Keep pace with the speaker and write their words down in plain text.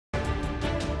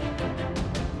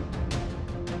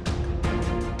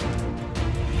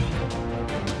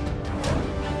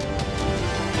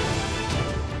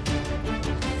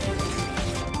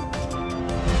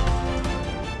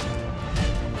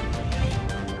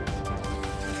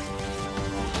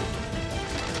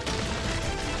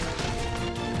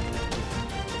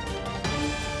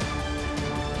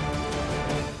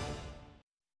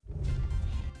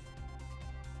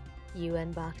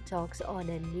UN-backed talks on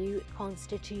a new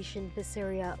constitution for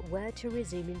Syria were to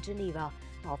resume in Geneva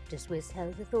after Swiss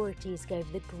health authorities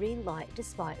gave the green light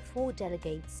despite 4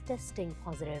 delegates testing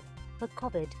positive for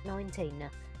COVID-19.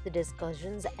 The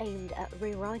discussions aimed at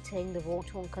rewriting the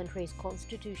war-torn country's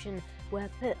constitution were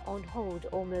put on hold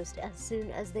almost as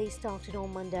soon as they started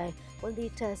on Monday when the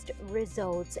test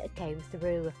results came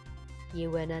through.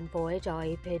 UN envoy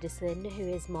Jai Pedersen, who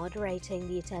is moderating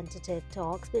the tentative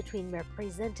talks between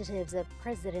representatives of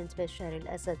President Bashar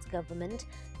al-Assad's government,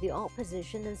 the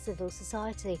opposition and civil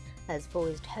society, has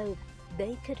voiced hope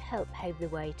they could help pave the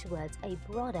way towards a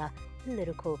broader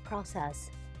political process.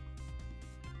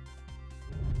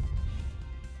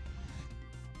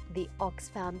 The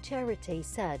Oxfam charity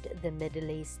said the Middle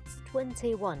East's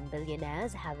 21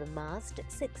 billionaires have amassed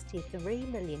 $63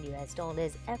 million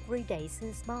every day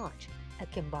since March, a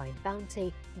combined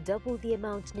bounty double the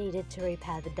amount needed to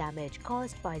repair the damage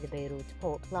caused by the Beirut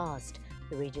port blast.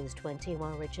 The region's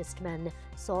 21 richest men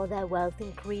saw their wealth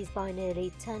increase by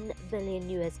nearly $10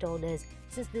 billion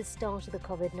since the start of the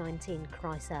COVID-19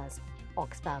 crisis.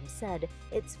 Oxfam said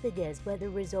its figures were the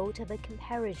result of a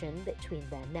comparison between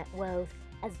their net wealth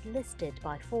as listed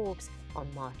by Forbes on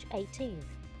March 18th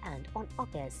and on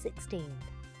August 16th.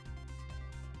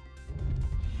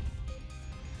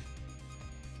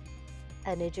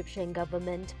 An Egyptian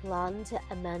government plan to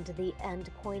amend the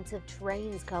endpoints of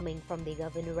trains coming from the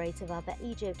Governorate of Upper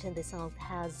Egypt in the south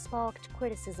has sparked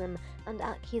criticism and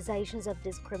accusations of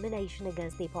discrimination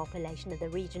against the population of the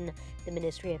region. The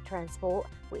Ministry of Transport,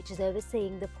 which is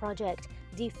overseeing the project,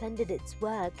 defended its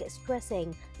work,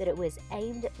 stressing that it was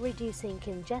aimed at reducing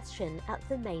congestion at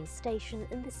the main station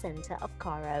in the center of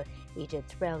Cairo.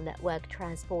 Egypt's rail network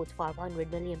transports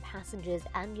 500 million passengers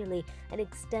annually and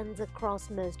extends across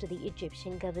most of the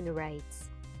Egyptian governorates.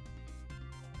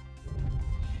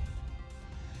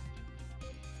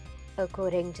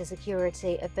 According to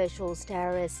security officials,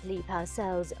 terrorist sleeper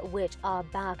cells, which are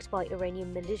backed by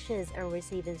Iranian militias and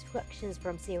receive instructions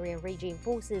from Syrian regime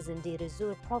forces in Deir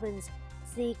ez-Zor province,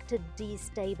 seek to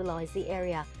destabilize the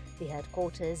area. The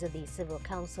headquarters of the Civil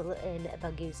Council in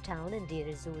Baghouz town in Deir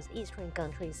ez-Zor's eastern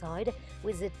countryside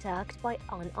was attacked by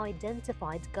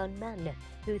unidentified gunmen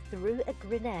who threw a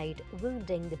grenade,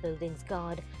 wounding the building's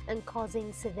guard and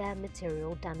causing severe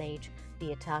material damage.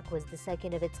 The attack was the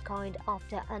second of its kind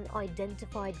after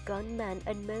unidentified gunmen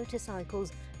and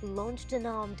motorcycles launched an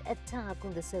armed attack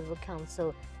on the Civil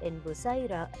Council in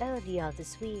Busheira earlier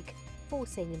this week,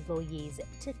 forcing employees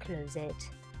to close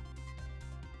it.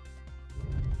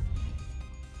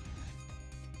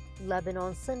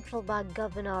 Lebanon's central bank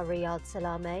governor Riyad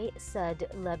Salameh said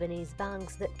Lebanese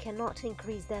banks that cannot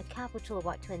increase their capital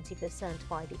by 20%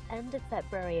 by the end of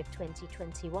February of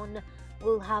 2021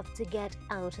 will have to get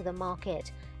out of the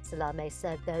market. Salameh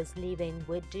said those leaving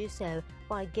would do so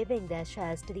by giving their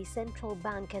shares to the central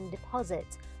bank, and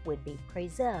deposits would be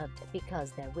preserved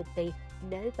because there would be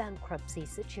no bankruptcy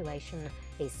situation.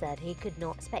 He said he could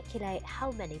not speculate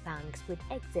how many banks would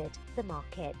exit the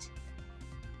market.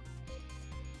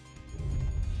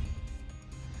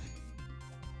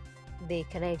 The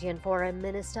Canadian Foreign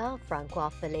Minister,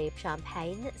 François-Philippe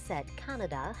Champagne, said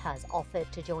Canada has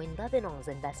offered to join Lebanon's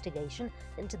investigation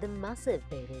into the massive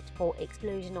Beirut port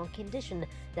explosion on condition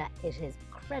that it is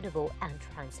credible and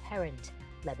transparent.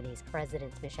 Lebanese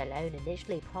President Michel Aoun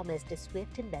initially promised a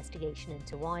swift investigation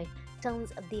into why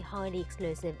tons of the highly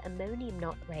explosive ammonium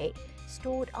nitrate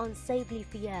stored unsafely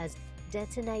for years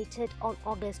detonated on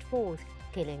August 4th,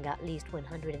 killing at least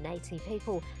 180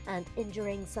 people and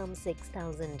injuring some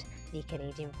 6,000. The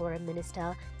Canadian Foreign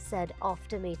Minister said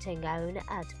after meeting Aoun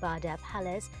at Bada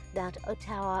Palace that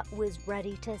Ottawa was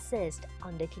ready to assist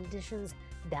under conditions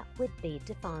that would be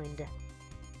defined.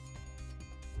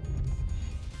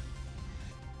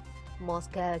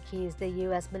 Moscow accused the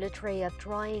U.S. military of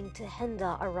trying to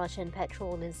hinder a Russian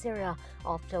patrol in Syria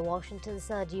after Washington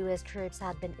said U.S. troops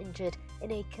had been injured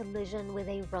in a collision with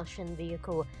a Russian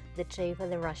vehicle. The chief of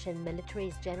the Russian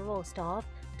military's general staff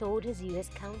told his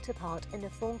U.S. counterpart in a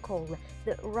phone call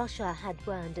that Russia had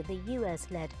warned the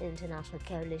U.S.-led international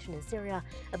coalition in Syria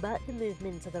about the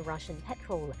movements of the Russian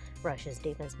patrol, Russia's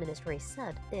defense ministry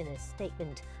said in a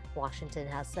statement. Washington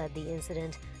has said the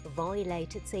incident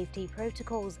violated safety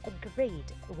protocols agreed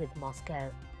with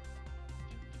Moscow.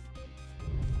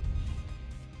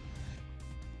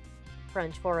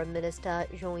 French Foreign Minister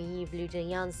Jean-Yves Le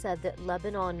Drian said that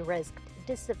Lebanon risked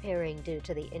disappearing due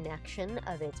to the inaction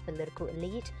of its political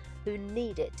elite who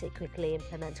needed to quickly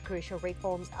implement crucial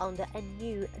reforms under a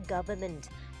new government.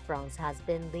 France has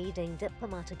been leading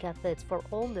diplomatic efforts for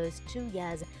almost 2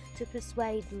 years to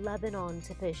persuade Lebanon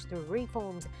to push through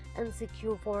reforms and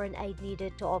secure foreign aid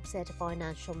needed to offset a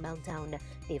financial meltdown.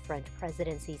 The French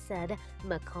presidency said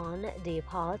Macron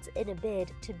departs in a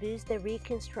bid to boost the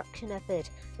reconstruction effort,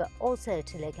 but also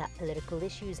to look at political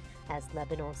issues as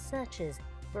Lebanon searches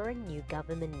for a new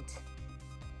government.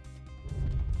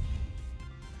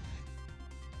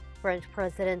 French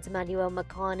President Emmanuel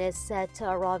Macron is set to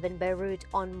arrive in Beirut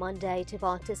on Monday to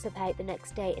participate the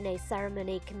next day in a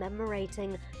ceremony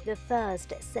commemorating the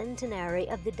first centenary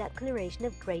of the Declaration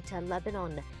of Greater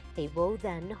Lebanon. He will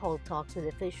then hold talks with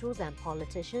officials and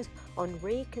politicians on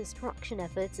reconstruction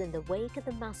efforts in the wake of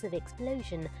the massive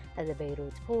explosion at the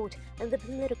Beirut port and the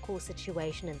political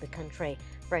situation in the country.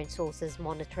 French sources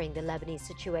monitoring the Lebanese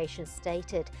situation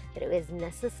stated that it was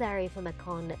necessary for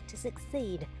Macron to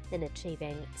succeed in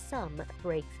achieving some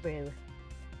breakthrough.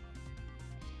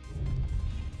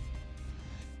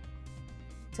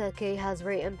 Turkey has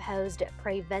reimposed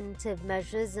preventive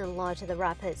measures in light of the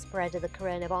rapid spread of the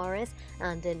coronavirus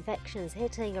and infections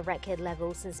hitting a record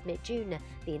level since mid-June.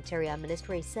 The Interior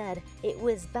Ministry said it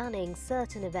was banning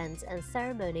certain events and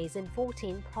ceremonies in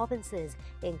 14 provinces,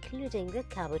 including the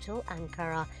capital,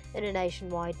 Ankara. In a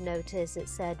nationwide notice, it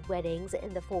said weddings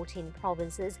in the 14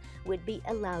 provinces would be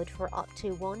allowed for up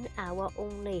to 1 hour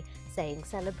only, saying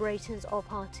celebrations or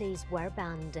parties were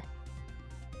banned.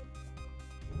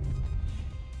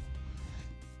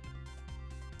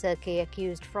 Turkey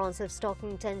accused France of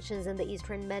stoking tensions in the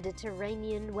eastern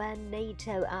Mediterranean, where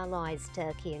NATO allies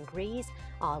Turkey and Greece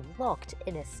are locked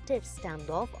in a stiff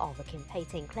standoff over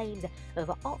competing claims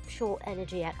over offshore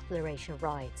energy exploration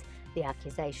rights. The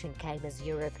accusation came as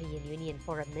European Union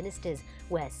foreign ministers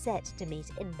were set to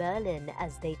meet in Berlin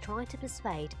as they try to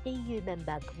persuade EU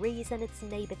member Greece and its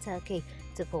neighbour Turkey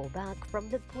to pull back from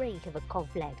the brink of a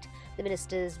conflict. The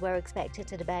ministers were expected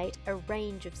to debate a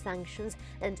range of sanctions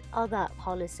and other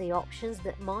policy options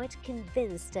that might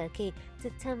convince Turkey to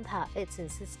temper its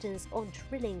insistence on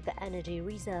drilling for energy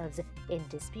reserves in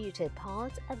disputed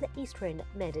parts of the eastern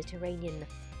Mediterranean.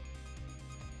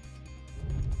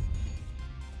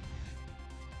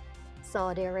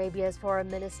 Saudi Arabia's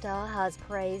foreign minister has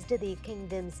praised the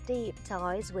kingdom's deep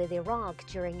ties with Iraq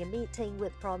during a meeting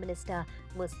with Prime Minister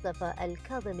Mustafa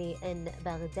al-Kadhimi in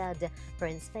Baghdad.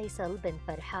 Prince Faisal bin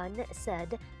Farhan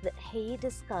said that he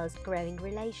discussed growing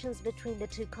relations between the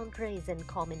two countries and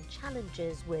common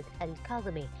challenges with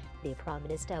al-Kadhimi. The Prime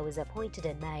Minister was appointed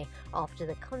in May after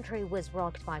the country was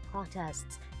rocked by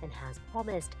protests and has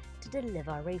promised to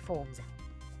deliver reforms.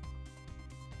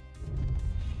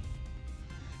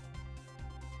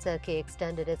 Turkey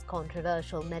extended its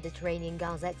controversial Mediterranean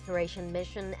gas exploration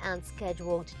mission and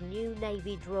scheduled new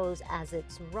Navy drills as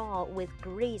its row with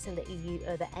Greece and the EU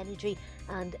over energy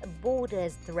and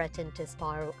borders threatened to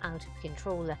spiral out of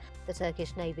control. The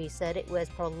Turkish Navy said it was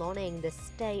prolonging the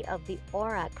stay of the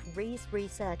Orak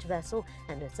research vessel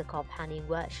and its companion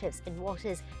warships in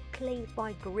waters claimed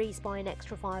by Greece by an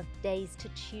extra 5 days to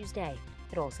Tuesday.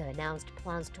 It also announced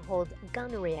plans to hold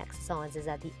gunnery exercises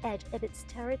at the edge of its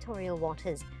territorial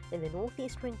waters in the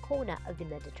northeastern corner of the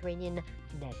Mediterranean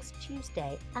next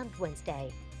Tuesday and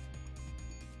Wednesday.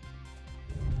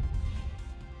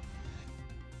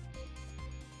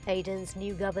 Aden's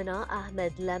new governor,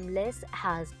 Ahmed Lemlis,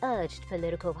 has urged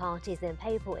political parties and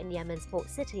people in Yemen's port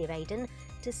city of Aden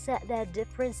to set their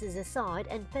differences aside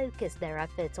and focus their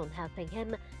efforts on helping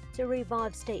him to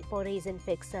revive state bodies and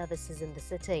fix services in the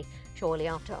city. Shortly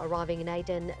after arriving in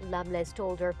Aden, Lemlis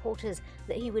told reporters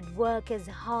that he would work as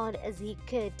hard as he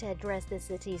could to address the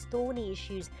city's thorny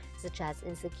issues such as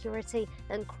insecurity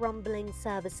and crumbling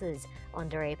services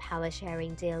under a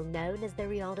power-sharing deal known as the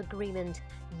Riyadh Agreement.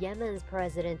 Yemen's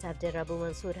President Abdurrabbu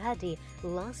Mansur Hadi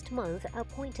last month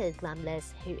appointed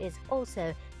Lemlis, who is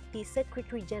also the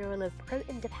Secretary General of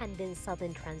Pro-Independence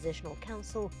Southern Transitional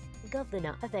Council,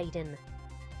 governor of Aden.